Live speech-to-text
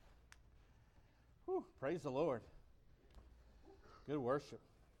Praise the Lord. Good worship.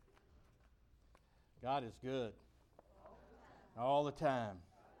 God is good. All the time.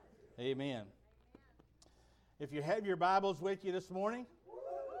 Amen. If you have your Bibles with you this morning,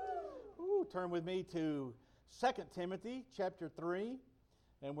 turn with me to 2 Timothy chapter 3.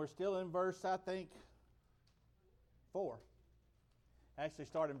 And we're still in verse, I think, 4. Actually,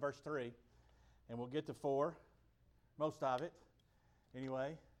 start in verse 3. And we'll get to 4. Most of it.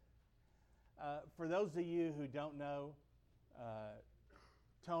 Anyway. For those of you who don't know,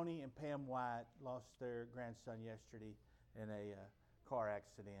 Tony and Pam White lost their grandson yesterday in a car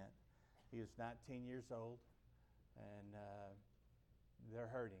accident. He was 19 years old, and they're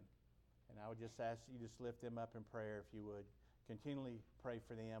hurting. And I would just ask you to lift them up in prayer if you would. Continually pray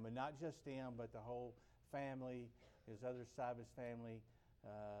for them, and not just them, but the whole family, his other side of his family.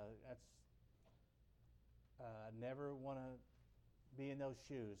 I never want to be in those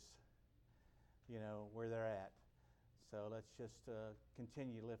shoes, where they're at. So let's just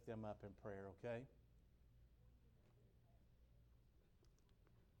continue to lift them up in prayer, okay?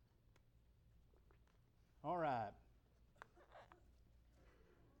 All right.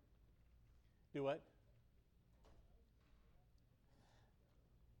 Do what?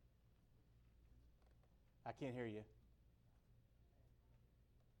 I can't hear you.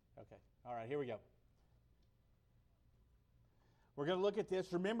 Okay. All right, here we go. We're going to look at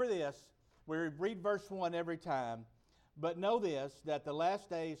this. Remember this. We read verse 1 every time. But know this, that the last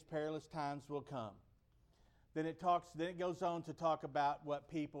days perilous times will come. Then it goes on to talk about what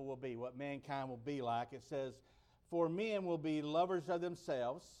people will be, what mankind will be like. It says, for men will be lovers of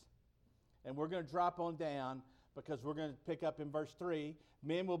themselves. And we're going to drop on down because we're going to pick up in verse 3.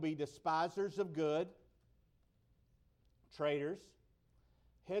 Men will be despisers of good, traitors,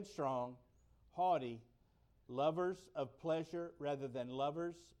 headstrong, haughty, lovers of pleasure rather than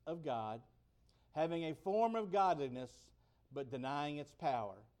lovers of God, having a form of godliness, but denying its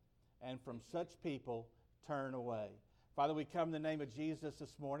power. And from such people turn away. Father, we come in the name of Jesus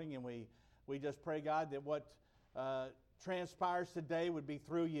this morning, and we just pray, God, that what transpires today would be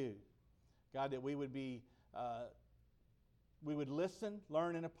through you. God, that we would listen,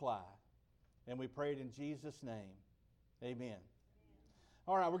 learn, and apply. And we pray it in Jesus' name. Amen.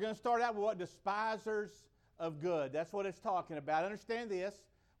 All right, we're going to start out with what despisers of good. That's what it's talking about. Understand this.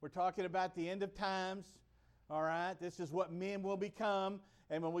 We're talking about the end of times. All right, this is what men will become.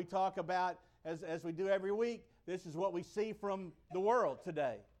 And when we talk about, as we do every week, this is what we see from the world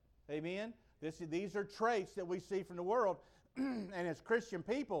today. Amen. These are traits that we see from the world. And as Christian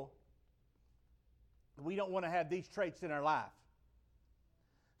people, we don't want to have these traits in our life.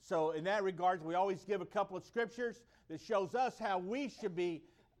 So in that regard, we always give a couple of scriptures that shows us how we should be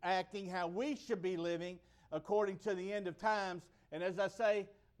acting, how we should be living according to the end of times. And as I say,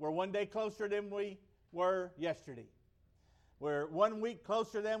 we're one day closer than we were yesterday. We're 1 week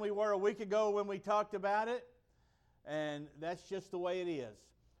closer than we were a week ago when we talked about it. And that's just the way it is.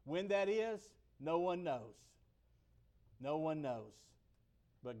 When that is, no one knows. No one knows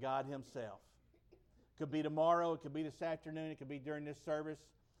but God Himself. It could be tomorrow. It could be this afternoon. It could be during this service.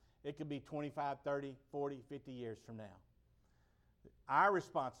 It could be 25, 30, 40, 50 years from now. Our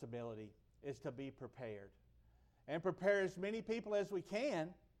responsibility is to be prepared. And prepare as many people as we can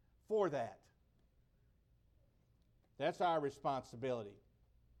for that. That's our responsibility.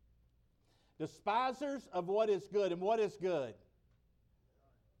 Despisers of what is good. And what is good?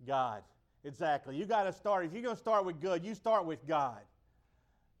 God. Exactly. You got to start. If you're going to start with good, you start with God.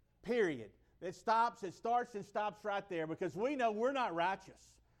 Period. It starts and stops right there because we know we're not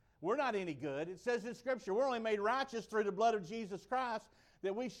righteous. We're not any good. It says in Scripture, we're only made righteous through the blood of Jesus Christ,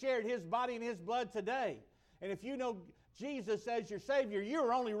 that we shared His body and His blood today. And if you know Jesus as your Savior,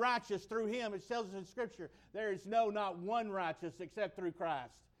 you're only righteous through Him. It says in Scripture, there is not one righteous except through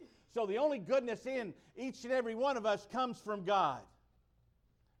Christ. So the only goodness in each and every one of us comes from God.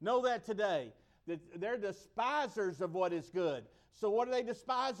 Know that today, that they're despisers of what is good. So what are they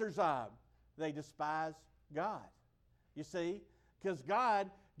despisers of? They despise God. You see, because God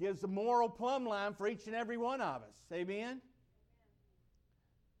gives the moral plumb line for each and every one of us. Amen?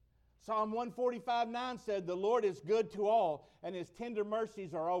 Psalm 145:9 said, the Lord is good to all, and His tender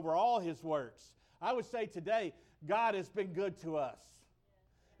mercies are over all His works. I would say today, God has been good to us.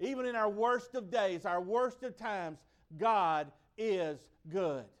 Even in our worst of days, our worst of times, God is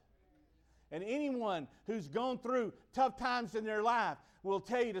good. And anyone who's gone through tough times in their life will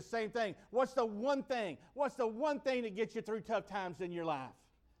tell you the same thing. What's the one thing? What's the one thing that gets you through tough times in your life?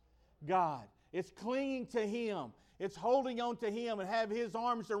 God. It's clinging to Him. It's holding on to Him and have His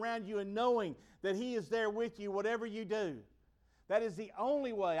arms around you and knowing that He is there with you whatever you do. That is the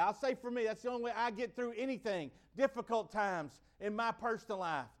only way. I'll say for me, that's the only way I get through anything. Difficult times in my personal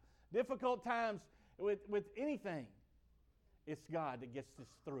life. Difficult times with anything. It's God that gets us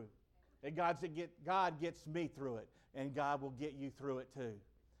through. And God gets me through it. And God will get you through it too.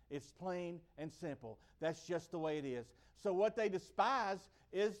 It's plain and simple. That's just the way it is. So what they despise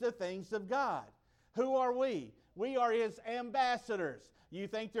is the things of God. Who are we? We are His ambassadors. You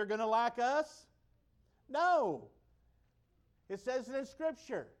think they're going to like us? No. It says it in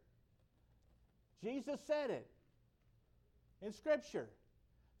Scripture. Jesus said it in Scripture.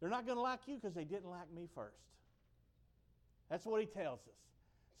 They're not going to like you because they didn't like me first. That's what He tells us.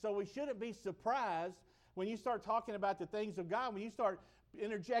 So we shouldn't be surprised when you start talking about the things of God, when you start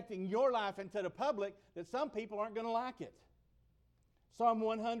interjecting your life into the public, that some people aren't going to like it. Psalm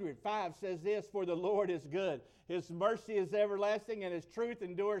 105 says this, "For the Lord is good. His mercy is everlasting, and His truth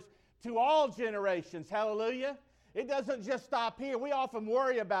endures to all generations." Hallelujah. It doesn't just stop here. We often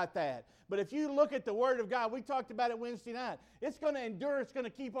worry about that. But if you look at the Word of God, we talked about it Wednesday night, it's going to endure. It's going to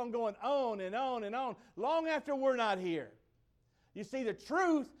keep on going on and on and on, long after we're not here. You see, the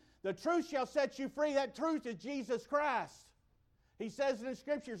truth shall set you free. That truth is Jesus Christ. He says in the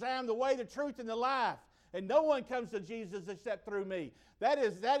Scriptures, "I am the way, the truth, and the life. And no one comes to Jesus except through me." That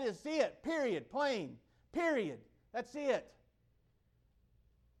is it. Period. Plain. Period. That's it.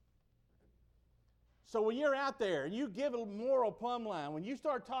 So when you're out there and you give a moral plumb line, when you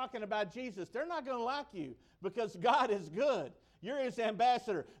start talking about Jesus, they're not going to like you because God is good. You're His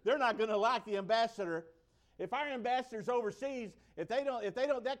ambassador. They're not going to like the ambassador. If our ambassador's overseas, if they don't,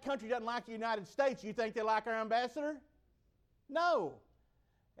 that country doesn't like the United States, you think they like our ambassador? No.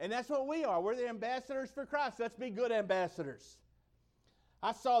 And that's what we are. We're the ambassadors for Christ. Let's be good ambassadors.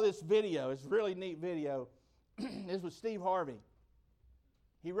 I saw this video. It's a really neat video. This was Steve Harvey.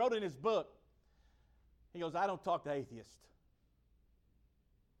 He wrote in his book, he goes, "I don't talk to atheists."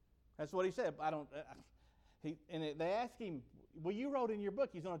 That's what he said. They asked him, "Well, you wrote in your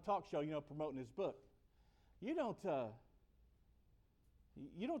book," he's on a talk show, promoting his book. You don't talk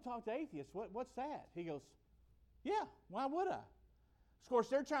to atheists. What's that?" He goes, "Yeah, why would I?" Of course,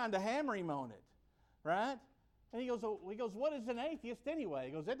 they're trying to hammer him on it, right? And he goes, "What is an atheist anyway?"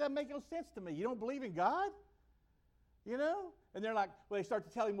 He goes, "That doesn't make no sense to me. You don't believe in God? And they're like, they start to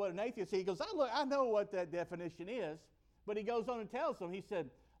tell him what an atheist is. He goes, I know what that definition is. But he goes on and tells them, he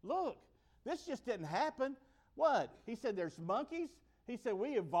said, "Look, this just didn't happen." What? He said, "There's monkeys." He said,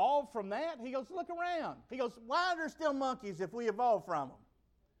 "We evolved from that." He goes, "Look around." He goes, "Why are there still monkeys if we evolved from them?"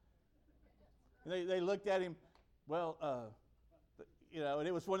 And they looked at him, and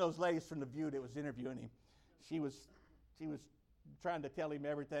it was one of those ladies from The View that was interviewing him. She was trying to tell him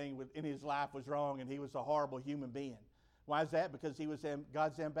everything in his life was wrong and he was a horrible human being. Why is that? Because he was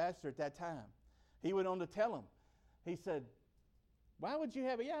God's ambassador at that time. He went on to tell him. He said, "Why would you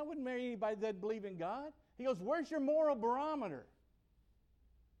have it? I wouldn't marry anybody that doesn't believe in God." He goes, "Where's your moral barometer?"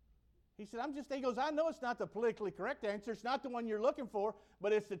 He said, he goes, "I know it's not the politically correct answer. It's not the one you're looking for,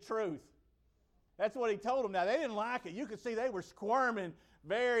 but it's the truth." That's what he told them. Now, they didn't like it. You could see they were squirming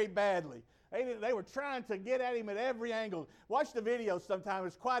very badly. They were trying to get at him at every angle. Watch the video sometime.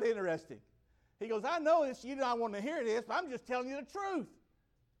 It's quite interesting. He goes, "I know this. You don't want to hear this, but I'm just telling you the truth."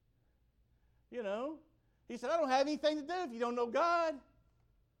 He said, "I don't have anything to do if you don't know God."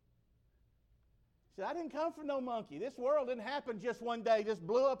 He said, "I didn't come from no monkey. This world didn't happen just one day, just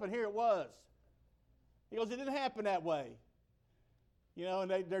blew up and here it was." He goes, "It didn't happen that way." And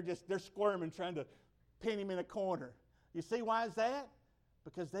they're squirming, trying to pin him in a corner. You see why is that?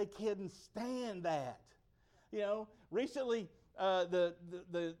 Because they couldn't stand that. Recently,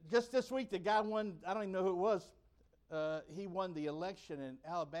 just this week, the guy won. I don't even know who it was. He won the election in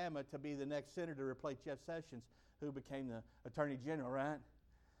Alabama to be the next senator to replace Jeff Sessions, who became the Attorney General, right?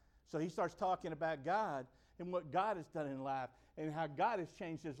 So he starts talking about God and what God has done in life and how God has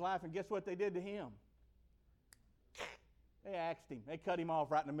changed his life. And guess what they did to him? They axed him. They cut him off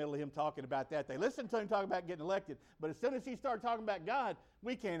right in the middle of him talking about that. They listened to him talk about getting elected. But as soon as he started talking about God,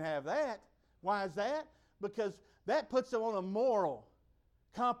 we can't have that. Why is that? Because that puts him on a moral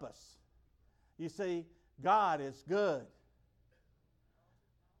compass. You see, God is good.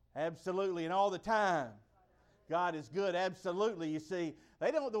 Absolutely, and all the time. God is good, absolutely. You see,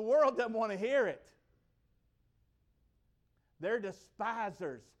 the world doesn't want to hear it. They're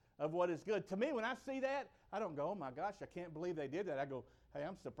despisers of what is good. To me, when I see that, I don't go, "Oh my gosh, I can't believe they did that." I go, "Hey,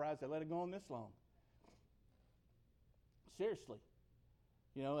 I'm surprised they let it go on this long." Seriously.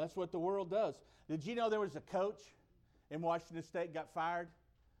 That's what the world does. Did you know there was a coach in Washington State got fired?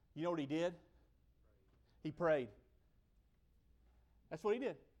 You know what he did? He prayed. That's what he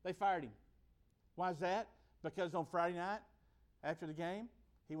did. They fired him. Why is that? Because on Friday night, after the game,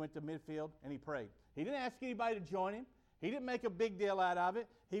 he went to midfield and he prayed. He didn't ask anybody to join him. He didn't make a big deal out of it.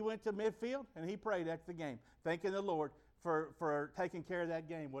 He went to midfield and he prayed after the game, thanking the Lord for taking care of that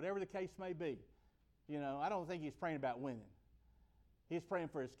game, whatever the case may be. You know, I don't think he's praying about winning. He's praying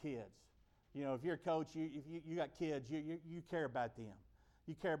for his kids. You know, if you're a coach, if you got kids, you care about them.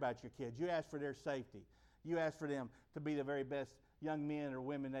 You care about your kids. You ask for their safety. You ask for them to be the very best young men or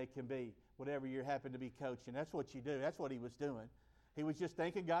women they can be, whatever you happen to be coaching. That's what you do. That's what he was doing. He was just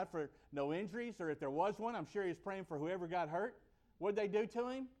thanking God for no injuries, or if there was one, I'm sure he was praying for whoever got hurt. What did they do to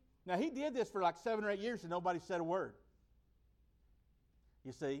him? Now, he did this for like 7 or 8 years and nobody said a word.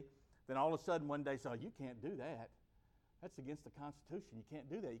 You see, then all of a sudden one day, so you can't do that. That's against the Constitution. You can't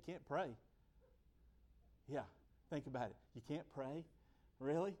do that. You can't pray. Yeah, think about it. You can't pray?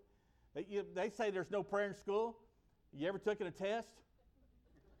 Really? They say there's no prayer in school. You ever taken a test?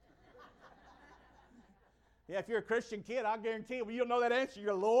 Yeah, if you're a Christian kid, I'll guarantee you, well, you'll know that answer.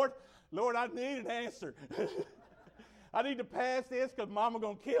 You're, Lord, I need an answer. I need to pass this because Mama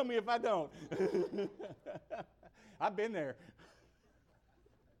going to kill me if I don't. I've been there.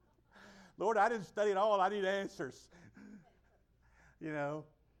 Lord, I didn't study at all. I need answers. You know,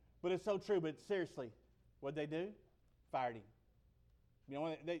 but it's so true. But seriously, what'd they do? Fired him. You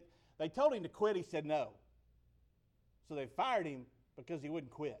know, they told him to quit. He said no. So they fired him because he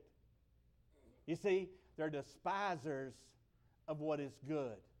wouldn't quit. You see, they're despisers of what is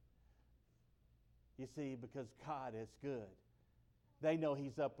good. You see, because God is good. They know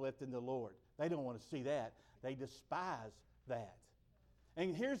he's uplifting the Lord. They don't want to see that. They despise that.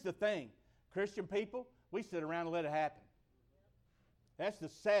 And here's the thing. Christian people, we sit around and let it happen. That's the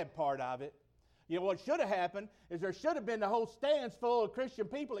sad part of it. You know, what should have happened is there should have been the whole stands full of Christian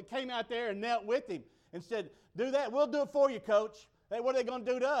people that came out there and knelt with him and said, do that. We'll do it for you, coach. What are they going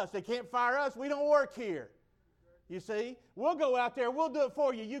to do to us? They can't fire us. We don't work here. You see? We'll go out there. We'll do it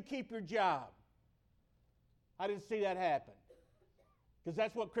for you. You keep your job. I didn't see that happen. Because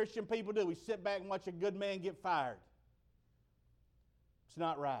that's what Christian people do. We sit back and watch a good man get fired. It's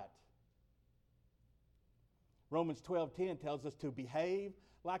not right. Romans 12:10 tells us to behave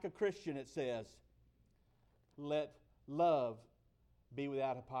like a Christian, it says. Let love be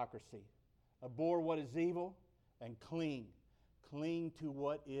without hypocrisy. Abhor what is evil and cling. Cling to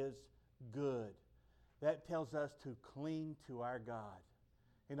what is good. That tells us to cling to our God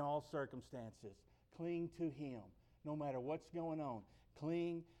in all circumstances. Cling to him no matter what's going on.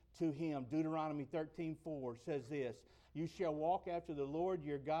 Cling to him. Deuteronomy 13:4 says this, you shall walk after the Lord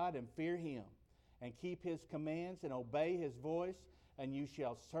your God and fear him, and keep his commands and obey his voice, and you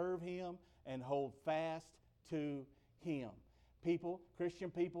shall serve him and hold fast to him. People, Christian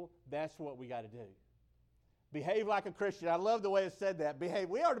people, that's what we got to do. Behave like a Christian. I love the way it said that.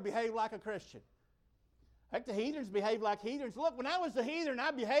 We are to behave like a Christian. Like the heathens behave like heathens. Look, when I was a heathen,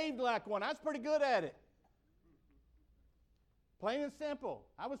 I behaved like one. I was pretty good at it. Plain and simple.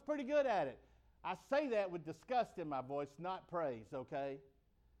 I was pretty good at it. I say that with disgust in my voice, not praise, okay?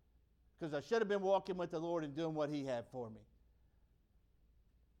 Because I should have been walking with the Lord and doing what he had for me.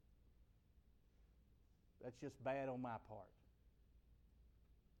 That's just bad on my part.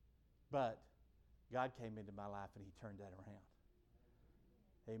 But God came into my life and he turned that around.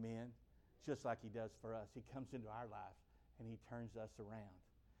 Amen. Just like he does for us. He comes into our life and he turns us around.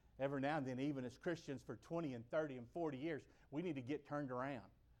 Every now and then, even as Christians for 20 and 30 and 40 years, we need to get turned around.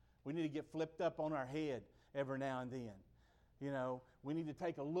 We need to get flipped up on our head every now and then. You know, we need to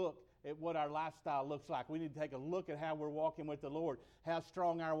take a look at what our lifestyle looks like. We need to take a look at how we're walking with the Lord, how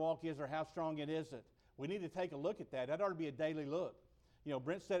strong our walk is or how strong it isn't. We need to take a look at that. That ought to be a daily look. You know,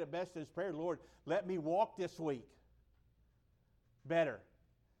 Brent said it best in his prayer, Lord, let me walk this week better.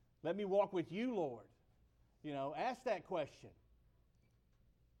 Let me walk with you, Lord. You know, ask that question.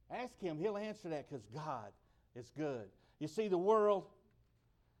 Ask him. He'll answer that because God is good. You see, the world,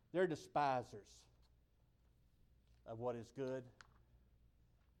 they're despisers of what is good.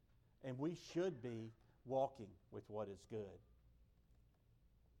 And we should be walking with what is good.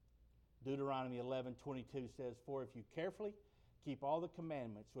 Deuteronomy 11:22 says, for if you carefully keep all the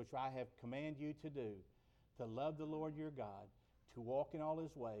commandments which I have commanded you to do, to love the Lord your God, to walk in all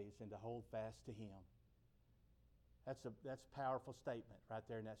his ways, and to hold fast to him. That's a powerful statement right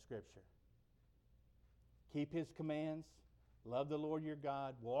there in that scripture. Keep his commands, love the Lord your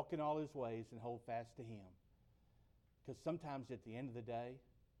God, walk in all his ways, and hold fast to him. Because sometimes at the end of the day,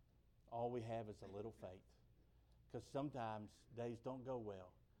 all we have is a little faith. Because sometimes days don't go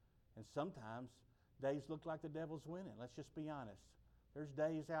well. And sometimes days look like the devil's winning. Let's just be honest. There's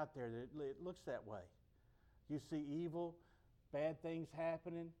days out there that it looks that way. You see evil, bad things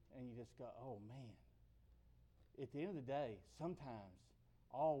happening, and you just go, oh man. at the end of the day, sometimes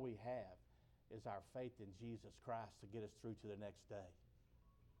all we have is our faith in Jesus Christ to get us through to the next day.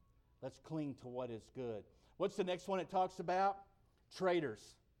 Let's cling to what is good. What's the next one it talks about? Traitors.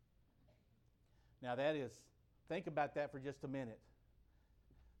 Now that is, think about that for just a minute.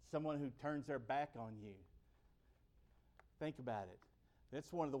 Someone who turns their back on you. Think about it.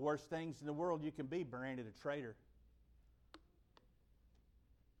 That's one of the worst things in the world you can be, branded a traitor.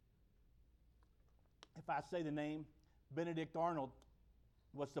 If I say the name Benedict Arnold,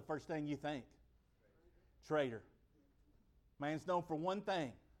 what's the first thing you think? Traitor. Man's known for one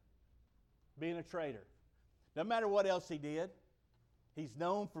thing, being a traitor. No matter what else he did, he's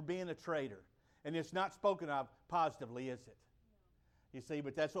known for being a traitor. And it's not spoken of positively, is it? You see,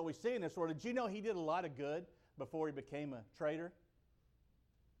 but that's what we see in this world. Did you know he did a lot of good before he became a traitor?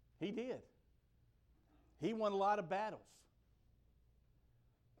 He did. He won a lot of battles.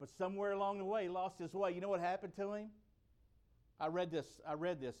 But somewhere along the way, he lost his way. You know what happened to him? I read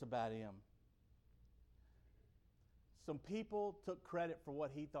this about him. Some people took credit for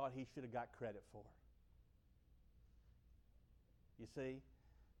what he thought he should have got credit for. You see,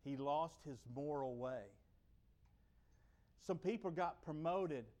 he lost his moral way. Some people got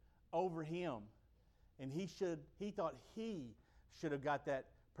promoted over him, and he thought he should have got that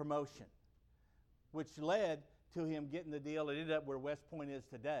promotion, which led to him getting the deal. It ended up where West Point is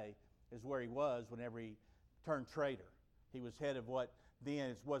today, is where he was whenever he turned traitor. He was head of what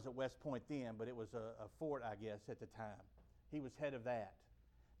then, it wasn't West Point then, but it was a fort, I guess, at the time. He was head of that.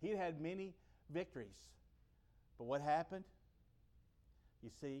 He had many victories. But what happened? You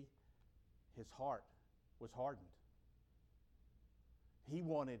see, his heart was hardened. He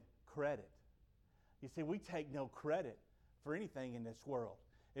wanted credit. You see, we take no credit for anything in this world.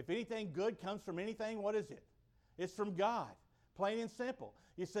 If anything good comes from anything, what is it? It's from God, plain and simple.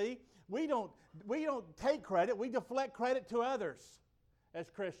 You see, we don't take credit. We deflect credit to others as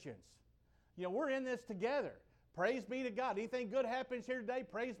Christians. You know, we're in this together. Praise be to God. Anything good happens here today,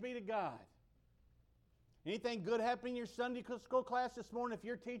 praise be to God. Anything good happening in your Sunday school class this morning, if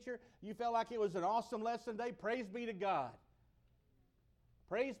you're a teacher, you felt like it was an awesome lesson today, praise be to God.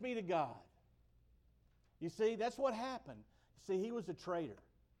 Praise be to God. You see, that's what happened. See, he was a traitor.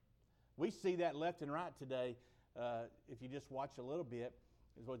 We see that left and right today. If you just watch a little bit,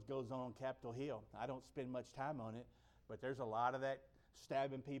 is what goes on Capitol Hill. I don't spend much time on it, but there's a lot of that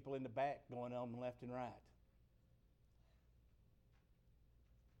stabbing people in the back going on left and right.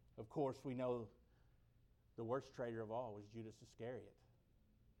 Of course, we know the worst traitor of all was Judas Iscariot.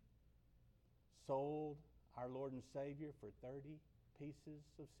 Sold our Lord and Savior for 30 pieces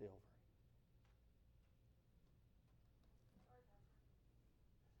of silver.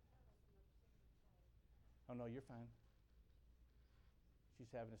 Oh, no, you're fine. She's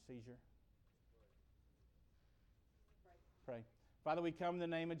having a seizure. Pray. Father, we come in the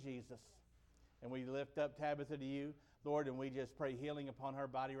name of Jesus, and we lift up Tabitha to you, Lord, and we just pray healing upon her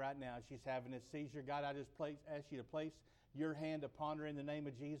body right now. She's having a seizure. God, I just ask you to place your hand upon her in the name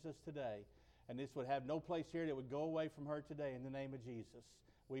of Jesus today. And this would have no place here that would go away from her today in the name of Jesus.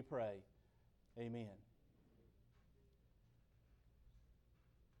 We pray. Amen.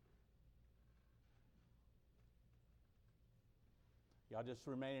 Y'all just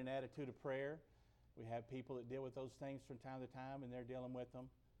remain in an attitude of prayer. We have people that deal with those things from time to time, and they're dealing with them.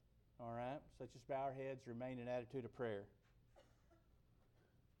 All right? So let's just bow our heads, remain in an attitude of prayer.